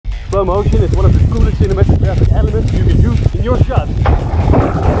slow motion is one of the coolest cinematographic elements you can use in your shot.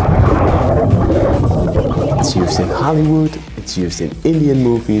 It's used in Hollywood, it's used in Indian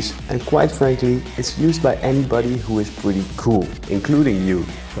movies, and quite frankly, it's used by anybody who is pretty cool, including you.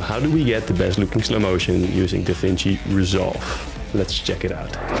 So how do we get the best looking slow motion using Davinci Resolve? Let's check it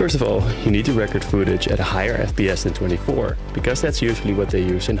out. First of all, you need to record footage at a higher FPS than 24, because that's usually what they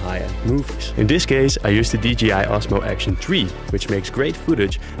use in high-end movies. In this case, I used the DJI Osmo Action 3, which makes great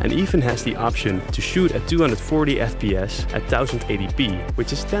footage and even has the option to shoot at 240 FPS at 1080p,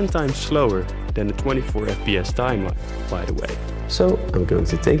 which is 10 times slower than the 24 FPS timeline, by the way. So I'm going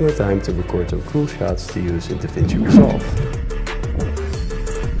to take my time to record some cool shots to use in Davinci Resolve.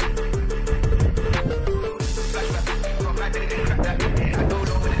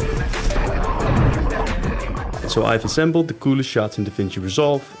 So I've assembled the coolest shots in Davinci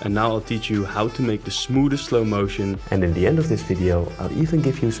Resolve, and now I'll teach you how to make the smoothest slow motion. And in the end of this video, I'll even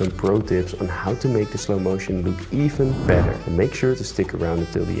give you some pro tips on how to make the slow motion look even better. And make sure to stick around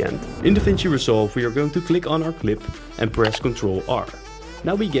until the end. In Davinci Resolve, we are going to click on our clip and press Ctrl R.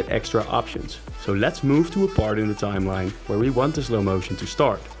 Now we get extra options. So let's move to a part in the timeline where we want the slow motion to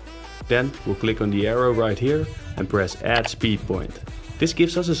start. Then we'll click on the arrow right here and press Add Speed Point. This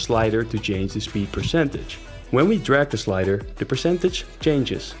gives us a slider to change the speed percentage. When we drag the slider, the percentage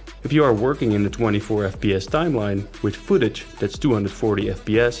changes. If you are working in the 24 FPS timeline with footage that's 240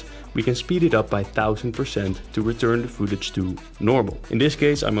 FPS, we can speed it up by 1000% to return the footage to normal. In this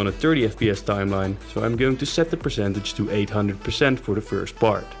case, I'm on a 30 FPS timeline, so I'm going to set the percentage to 800% for the first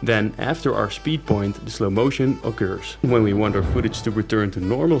part. Then, after our speed point, the slow motion occurs. When we want our footage to return to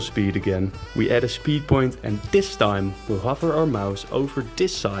normal speed again, we add a speed point, and this time we'll hover our mouse over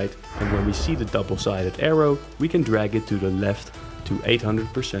this side, and when we see the double-sided arrow, we can drag it to the left to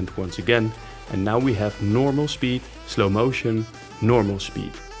 800% once again, and now we have normal speed, slow motion, normal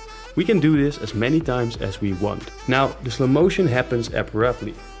speed. We can do this as many times as we want. Now, the slow motion happens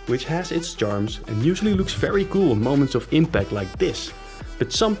abruptly, which has its charms and usually looks very cool in moments of impact like this.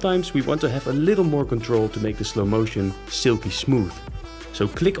 But sometimes we want to have a little more control to make the slow motion silky smooth. So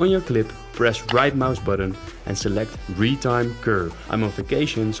click on your clip, press right mouse button and select Retime Curve. I'm on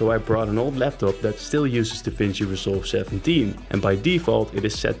vacation, so I brought an old laptop that still uses Davinci Resolve 17, and by default it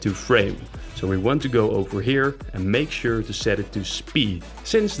is set to frame. So we want to go over here and make sure to set it to speed.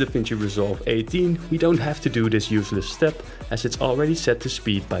 Since Davinci Resolve 18, we don't have to do this useless step as it's already set to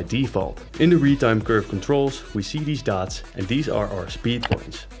speed by default. In the Retime Curve controls, we see these dots, and these are our speed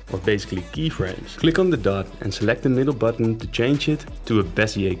points, or basically keyframes. Click on the dot and select the middle button to change it to a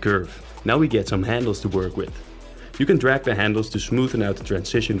Bezier curve. Now we get some handles to work with. You can drag the handles to smoothen out the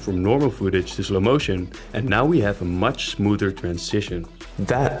transition from normal footage to slow motion, and now we have a much smoother transition.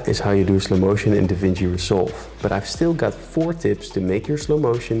 That is how you do slow motion in Davinci Resolve, but I've still got 4 tips to make your slow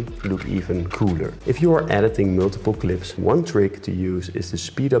motion look even cooler. If you are editing multiple clips, one trick to use is to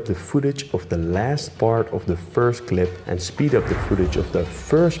speed up the footage of the last part of the first clip and speed up the footage of the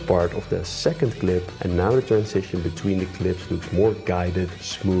first part of the second clip, and now the transition between the clips looks more guided,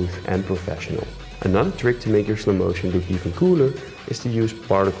 smooth and professional. Another trick to make your slow motion look even cooler is to use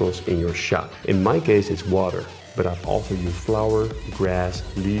particles in your shot. In my case it's water, but I've also used flour, grass,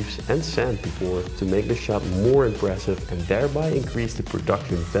 leaves and sand before to make the shot more impressive and thereby increase the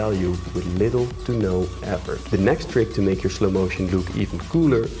production value with little to no effort. The next trick to make your slow motion look even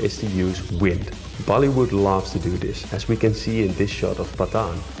cooler is to use wind. Bollywood loves to do this, as we can see in this shot of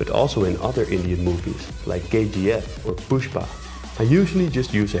Pathaan, but also in other Indian movies like K.G.F or Pushpa. I usually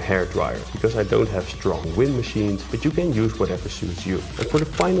just use a hairdryer because I don't have strong wind machines, but you can use whatever suits you. And for the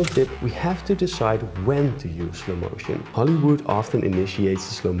final tip, we have to decide when to use slow motion. Hollywood often initiates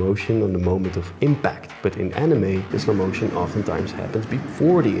the slow motion on the moment of impact, but in anime, the slow motion oftentimes happens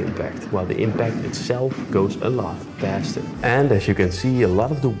before the impact, while the impact itself goes a lot faster. And as you can see, a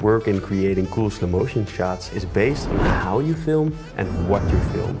lot of the work in creating cool slow motion shots is based on how you film and what you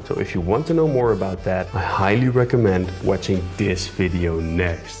film. So if you want to know more about that, I highly recommend watching this video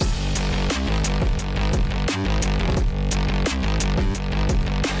next.